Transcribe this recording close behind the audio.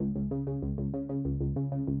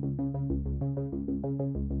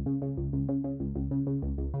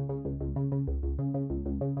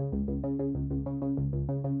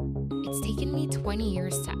taken me 20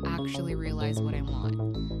 years to actually realize what I want.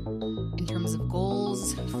 In terms of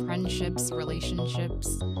goals, friendships,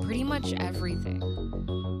 relationships, pretty much everything.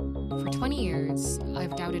 For 20 years,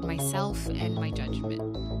 I've doubted myself and my judgment.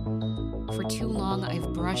 For too long,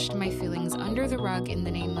 I've brushed my feelings under the rug in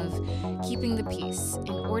the name of keeping the peace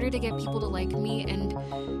in order to get people to like me,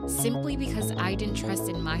 and simply because I didn't trust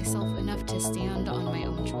in myself enough to stand on my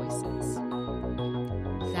own choices.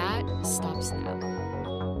 That stops now.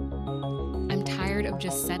 I'm tired of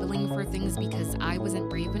just settling for things because I wasn't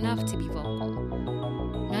brave enough to be vocal.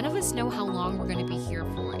 None of us know how long we're going to be here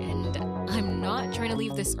for, and I'm not trying to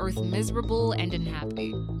leave this earth miserable and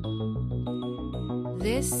unhappy.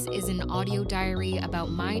 This is an audio diary about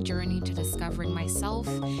my journey to discovering myself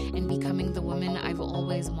and becoming the woman I've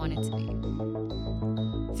always wanted to be.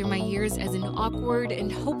 Through my years as an awkward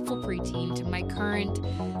and hopeful preteen to my current,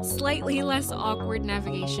 slightly less awkward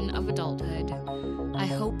navigation of adulthood, I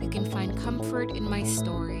hope you can find comfort in my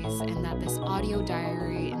stories and that this audio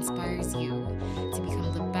diary inspires you to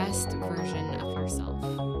become the best version of yourself.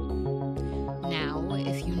 Now,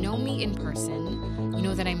 if you know me in person, you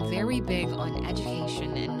know that I'm very big on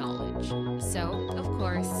education and knowledge. So, of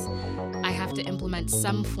course, I have to implement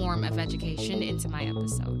some form of education into my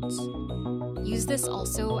episodes. Use this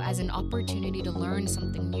also as an opportunity to learn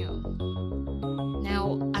something new.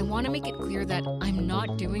 Now, I want to make it clear that I'm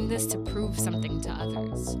not doing this to prove something to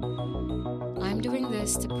others. I'm doing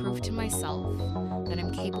this to prove to myself that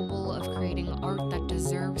I'm capable of creating art that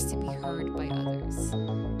deserves to be heard by others.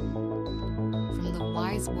 From the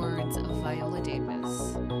wise words of Viola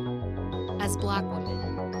Davis, as Black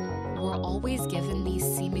women, we're always given these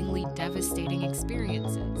seemingly devastating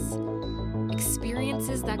experiences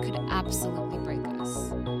that could absolutely break us.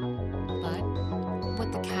 But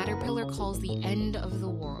what the caterpillar calls the end of the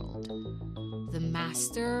world, the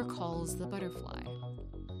master calls the butterfly.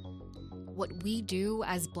 What we do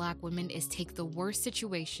as Black women is take the worst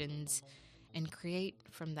situations and create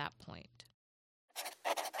from that point.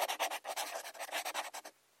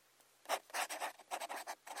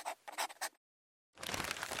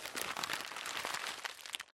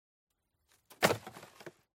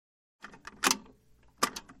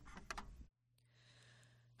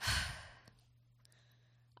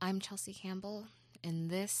 I'm Chelsea Campbell, and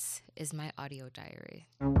this is my audio diary.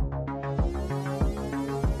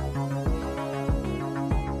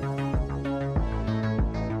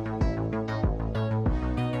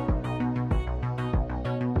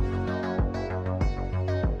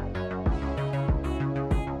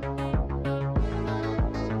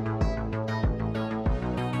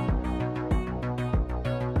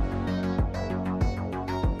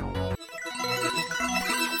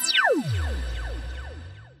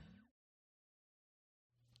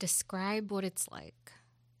 Describe what it's like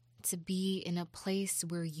to be in a place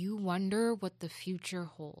where you wonder what the future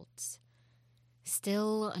holds,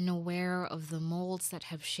 still unaware of the molds that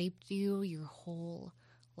have shaped you your whole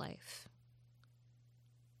life.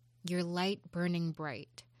 Your light burning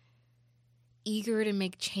bright, eager to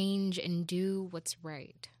make change and do what's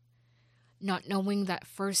right, not knowing that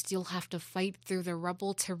first you'll have to fight through the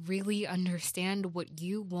rubble to really understand what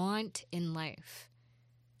you want in life.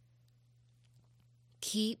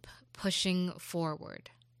 Keep pushing forward.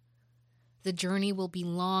 The journey will be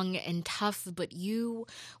long and tough, but you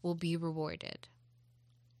will be rewarded.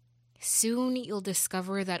 Soon you'll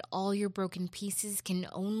discover that all your broken pieces can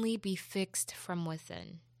only be fixed from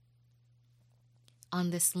within. On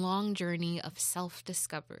this long journey of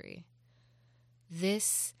self-discovery,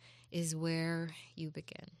 this is where you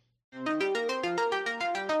begin.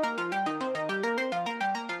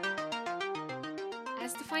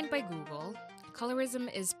 As defined by Google,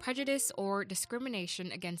 colorism is prejudice or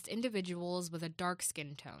discrimination against individuals with a dark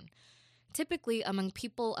skin tone, typically among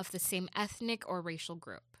people of the same ethnic or racial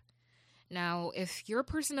group. Now, if you're a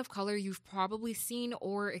person of color, you've probably seen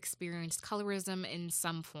or experienced colorism in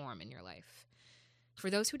some form in your life. For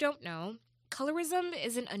those who don't know, colorism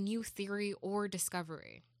isn't a new theory or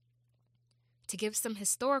discovery. To give some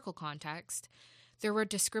historical context, there were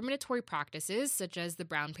discriminatory practices such as the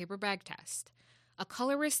brown paper bag test, a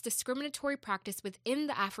colorist discriminatory practice within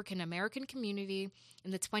the African American community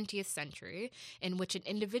in the 20th century, in which an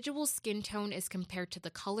individual's skin tone is compared to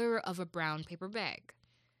the color of a brown paper bag.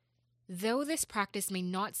 Though this practice may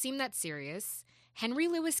not seem that serious, Henry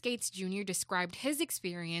Louis Gates Jr. described his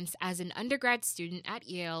experience as an undergrad student at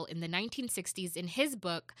Yale in the 1960s in his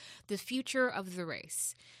book, The Future of the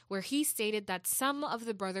Race, where he stated that some of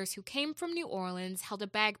the brothers who came from New Orleans held a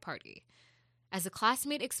bag party. As a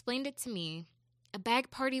classmate explained it to me, a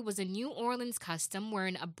bag party was a New Orleans custom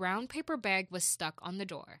wherein a brown paper bag was stuck on the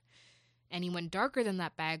door. Anyone darker than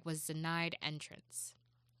that bag was denied entrance.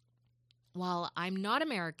 While I'm not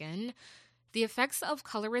American, the effects of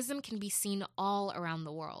colorism can be seen all around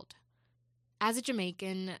the world. As a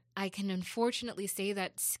Jamaican, I can unfortunately say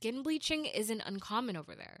that skin bleaching isn't uncommon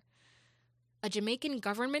over there. A Jamaican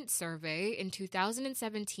government survey in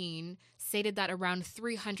 2017 stated that around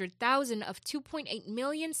 300,000 of 2.8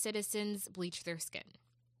 million citizens bleach their skin.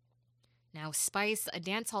 Now, Spice, a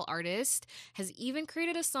dancehall artist, has even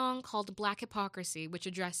created a song called Black Hypocrisy, which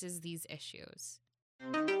addresses these issues.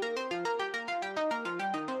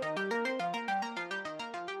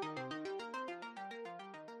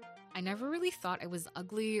 I never really thought I was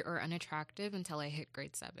ugly or unattractive until I hit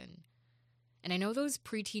grade 7. And I know those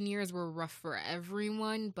preteen years were rough for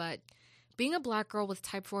everyone, but being a black girl with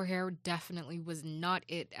type 4 hair definitely was not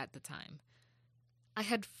it at the time. I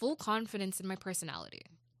had full confidence in my personality.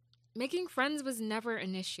 Making friends was never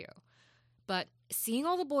an issue. But seeing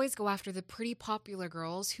all the boys go after the pretty popular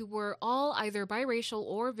girls who were all either biracial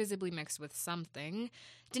or visibly mixed with something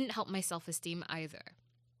didn't help my self-esteem either.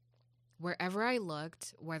 Wherever I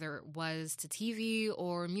looked, whether it was to TV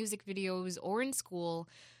or music videos or in school,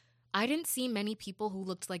 I didn't see many people who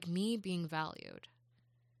looked like me being valued.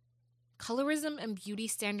 Colorism and beauty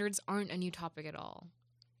standards aren't a new topic at all.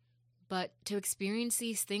 But to experience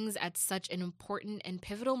these things at such an important and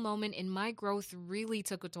pivotal moment in my growth really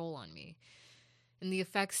took a toll on me, and the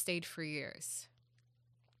effects stayed for years.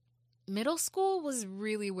 Middle school was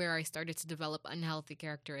really where I started to develop unhealthy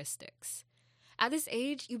characteristics. At this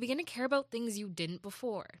age, you begin to care about things you didn't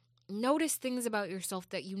before. Notice things about yourself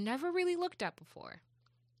that you never really looked at before.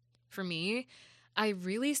 For me, I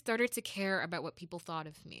really started to care about what people thought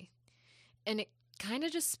of me. And it kind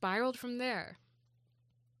of just spiraled from there.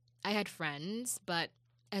 I had friends, but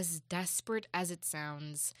as desperate as it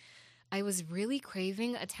sounds, I was really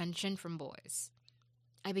craving attention from boys.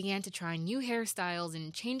 I began to try new hairstyles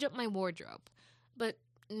and change up my wardrobe, but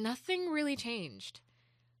nothing really changed.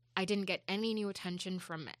 I didn't get any new attention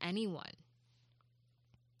from anyone.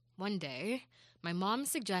 One day, my mom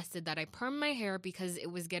suggested that I perm my hair because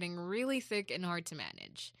it was getting really thick and hard to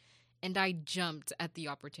manage, and I jumped at the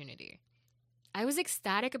opportunity. I was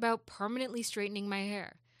ecstatic about permanently straightening my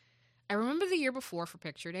hair. I remember the year before for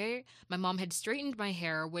picture day, my mom had straightened my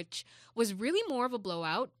hair, which was really more of a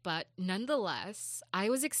blowout, but nonetheless, I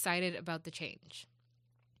was excited about the change.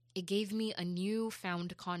 It gave me a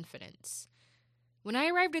newfound confidence. When I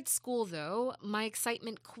arrived at school, though, my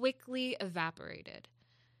excitement quickly evaporated.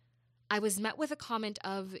 I was met with a comment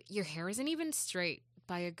of, "Your hair isn't even straight,"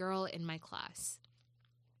 by a girl in my class.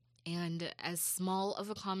 And as small of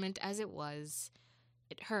a comment as it was,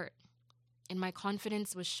 it hurt, and my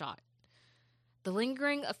confidence was shot. The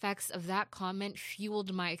lingering effects of that comment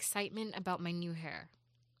fueled my excitement about my new hair.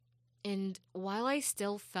 And while I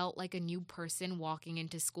still felt like a new person walking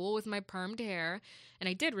into school with my permed hair, and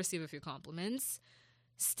I did receive a few compliments,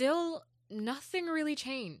 still nothing really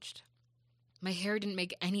changed. My hair didn't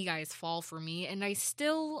make any guys fall for me, and I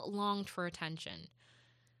still longed for attention.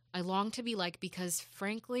 I longed to be liked because,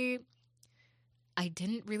 frankly, I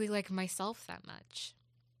didn't really like myself that much.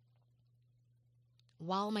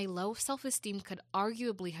 While my low self-esteem could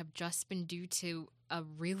arguably have just been due to a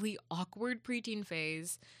really awkward preteen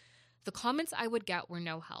phase, the comments I would get were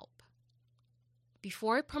no help.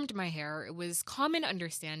 Before I permed my hair, it was common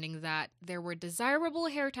understanding that there were desirable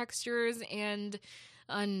hair textures and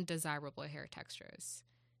undesirable hair textures.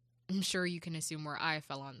 I'm sure you can assume where I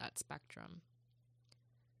fell on that spectrum.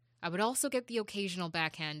 I would also get the occasional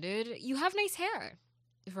backhanded, "You have nice hair,"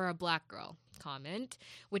 for a black girl comment,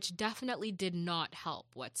 which definitely did not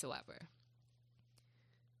help whatsoever.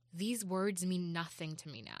 These words mean nothing to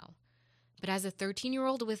me now, but as a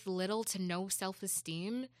 13-year-old with little to no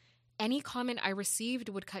self-esteem, any comment I received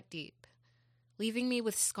would cut deep, leaving me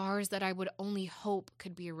with scars that I would only hope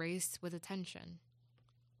could be erased with attention.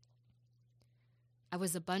 I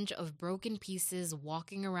was a bunch of broken pieces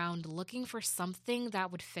walking around looking for something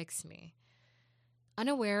that would fix me,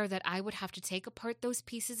 unaware that I would have to take apart those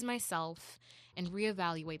pieces myself and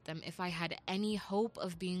reevaluate them if I had any hope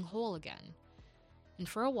of being whole again. And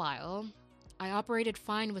for a while, I operated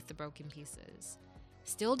fine with the broken pieces,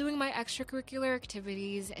 still doing my extracurricular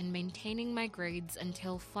activities and maintaining my grades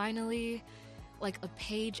until finally, like a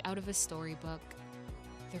page out of a storybook,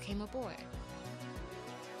 there came a boy.